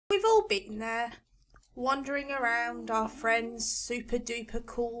We've all been there, wandering around our friend's super duper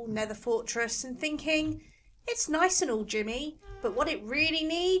cool nether fortress and thinking, it's nice and all, Jimmy, but what it really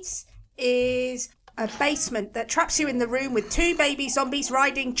needs is a basement that traps you in the room with 2 baby zombies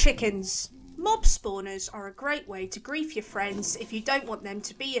riding chickens. Mob spawners are a great way to grief your friends if you don't want them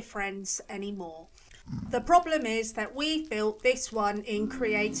to be your friends anymore. The problem is that we've built this one in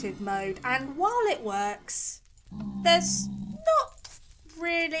creative mode, and while it works, there's not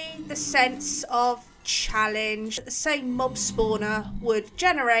really the sense of challenge that the same mob spawner would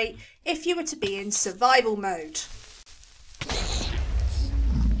generate if you were to be in survival mode.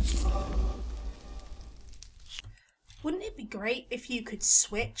 Wouldn't it be great if you could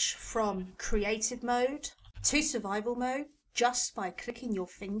switch from creative mode to survival mode just by clicking your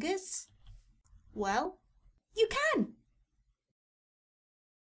fingers? Well, you can!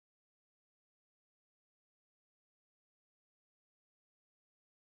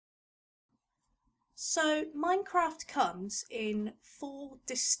 So, Minecraft comes in 4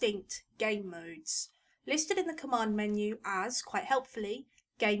 distinct game modes, listed in the command menu as, quite helpfully,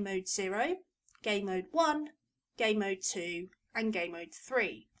 Game Mode 0, Game Mode 1, Game Mode 2 and Game Mode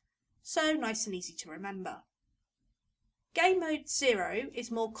 3. So nice and easy to remember. Game Mode 0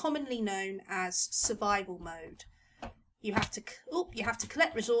 is more commonly known as Survival Mode. You have to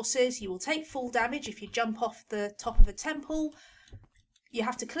collect resources, you will take full damage if you jump off the top of a temple. You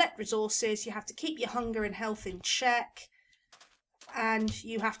have to collect resources, you have to keep your hunger and health in check, and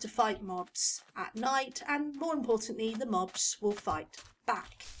you have to fight mobs at night, and more importantly, the mobs will fight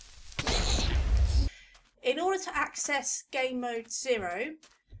back. In order to access Game Mode 0,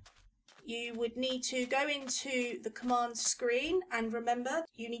 you would need to go into the command screen, and remember,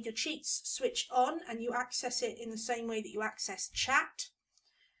 you need your cheats switched on and you access it in the same way that you access chat.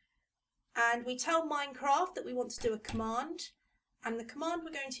 And we tell Minecraft that we want to do a command, and the command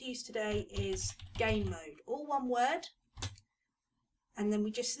we're going to use today is Game Mode, all one word. And then we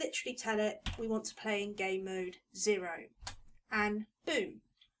just literally tell it we want to play in Game Mode 0. And boom,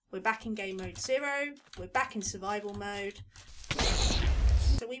 we're back in Game Mode 0, we're back in Survival Mode.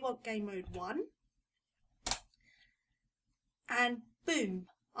 So we want Game Mode 1. And boom,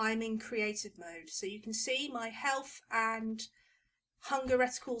 I'm in Creative Mode. So you can see my health and hunger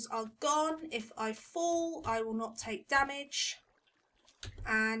reticles are gone. If I fall, I will not take damage.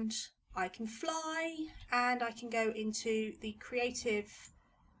 And I can fly, and I can go into the creative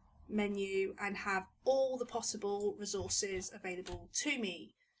menu and have all the possible resources available to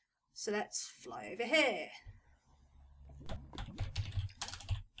me. So let's fly over here.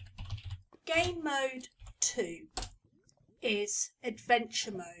 Game Mode 2 is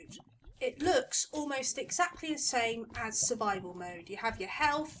Adventure Mode. It looks almost exactly the same as Survival Mode. You have your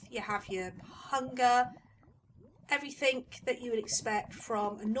health, you have your hunger, everything that you would expect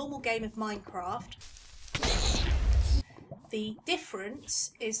from a normal game of Minecraft. The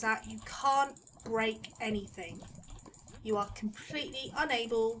difference is that you can't break anything. You are completely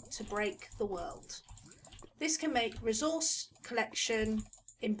unable to break the world. This can make resource collection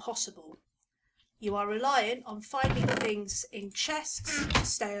impossible. You are reliant on finding things in chests to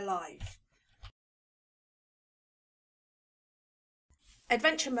stay alive.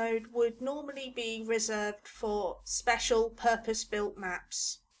 Adventure mode would normally be reserved for special purpose-built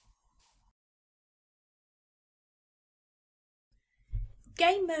maps.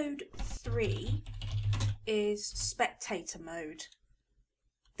 Game mode 3 is spectator mode.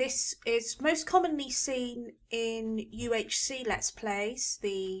 This is most commonly seen in UHC Let's Plays,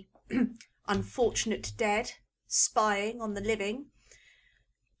 the unfortunate dead spying on the living.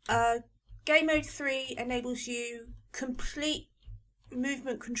 Game mode 3 enables you complete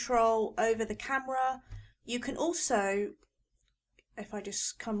movement control over the camera. You can also, if I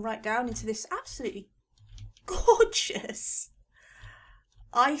just come right down into this absolutely gorgeous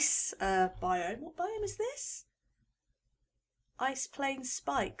ice biome. What biome is this? Ice plain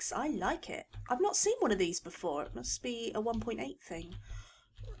spikes. I like it. I've not seen one of these before. It must be a 1.8 thing.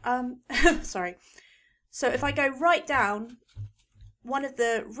 Sorry. So if I go right down, one of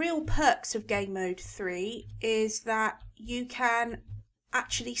the real perks of Game Mode 3 is that you can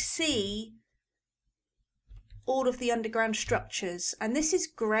actually see all of the underground structures, and this is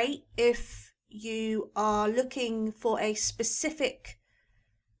great if you are looking for a specific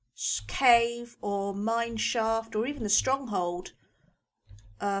cave or mine shaft or even the stronghold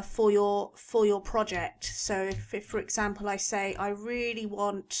for your project. So if for example I say I really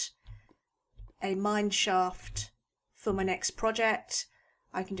want a mine shaft for my next project,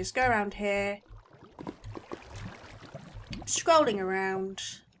 I can just go around here, scrolling around,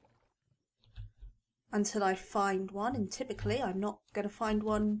 until I find one, and typically I'm not going to find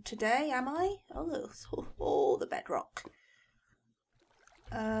one today, am I? Oh, the bedrock.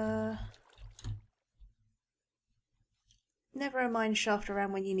 Never a mine shaft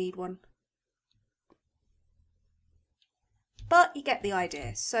around when you need one. But you get the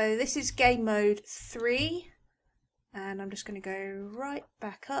idea. So this is game mode 3, and I'm just going to go right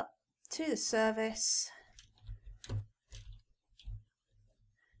back up to the service.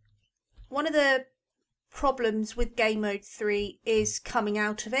 One of the problems with game mode 3 is coming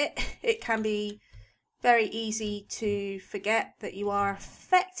out of it. It can be very easy to forget that you are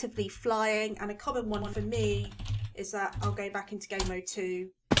effectively flying, and a common one for me is that I'll go back into game mode 2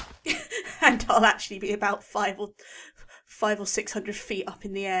 and I'll actually be about 500 or 600 feet up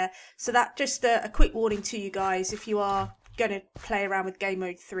in the air. So that just a quick warning to you guys, if you are going to play around with game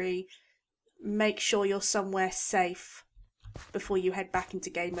mode 3, make sure you're somewhere safe before you head back into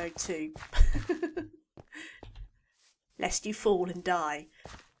game mode 2. Lest you fall and die.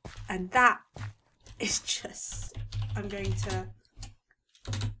 And that is just, I'm going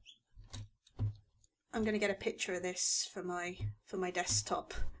to get a picture of this for my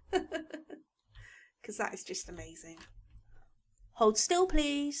desktop, because that is just amazing. Hold still,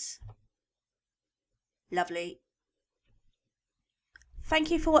 please. Lovely. Thank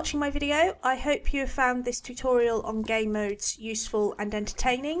you for watching my video. I hope you have found this tutorial on game modes useful and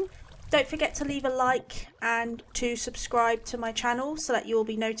entertaining. Don't forget to leave a like and to subscribe to my channel so that you will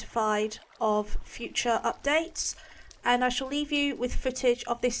be notified of future updates. And I shall leave you with footage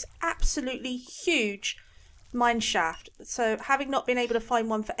of this absolutely huge mine shaft. So having not been able to find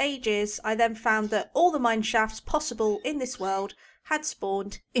one for ages, I then found that all the mine shafts possible in this world had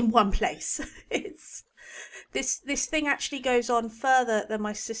spawned in one place. This thing actually goes on further than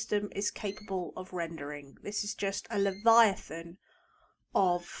my system is capable of rendering. This is just a leviathan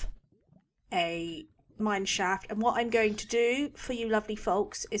of a mine shaft, and what I'm going to do for you lovely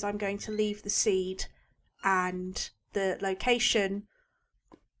folks is I'm going to leave the seed and the location,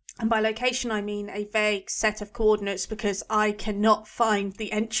 and by location I mean a vague set of coordinates because I cannot find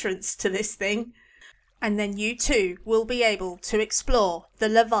the entrance to this thing, and then you too will be able to explore the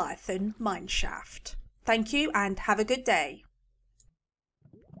Leviathan mine shaft. Thank you and have a good day.